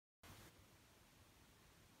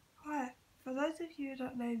those of you who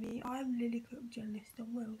don't know me, I'm Lilly Cook, journalist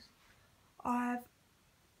on Wheelz. I've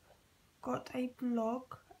got a blog.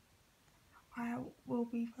 I will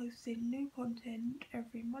be posting new content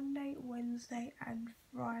every Monday, Wednesday and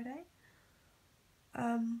Friday.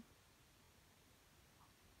 I'm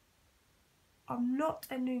not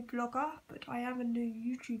a new blogger, but I am a new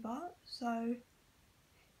YouTuber, so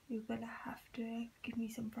you're gonna have to give me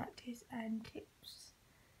some practice and tips.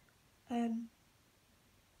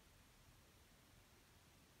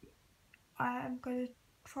 I am going to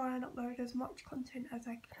try and upload as much content as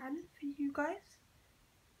I can for you guys,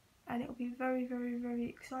 and it'll be very, very, very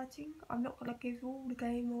exciting. I'm not going to give all the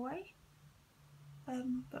game away,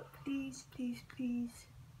 but please, please, please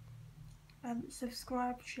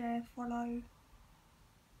subscribe, share, follow,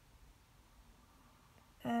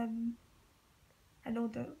 and all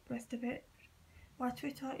the rest of it. My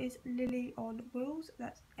Twitter is Lilly on Wheelz.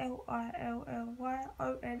 That's LILLYONWHEELZ.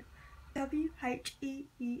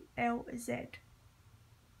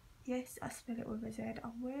 Yes, I spell it with a Z.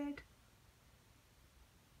 I'm weird.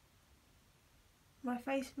 My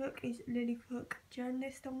Facebook is Lilly Cook,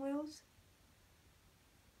 journalist on Wheelz.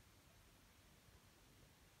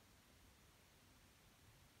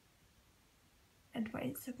 And my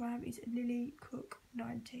Instagram is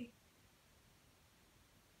LillyCook90.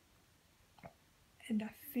 And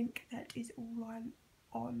I think that is all I'm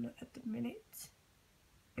on at the minute.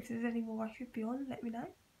 If there's any more I should be on, let me know.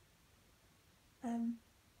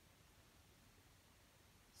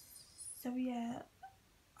 So yeah,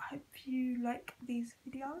 I hope you like these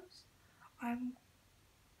videos. I'm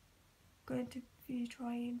going to be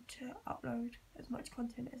trying to upload as much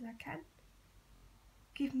content as I can.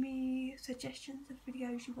 Give me suggestions of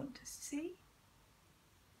videos you want to see,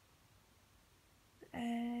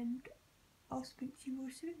 and I'll speak to you all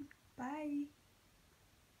soon. Bye.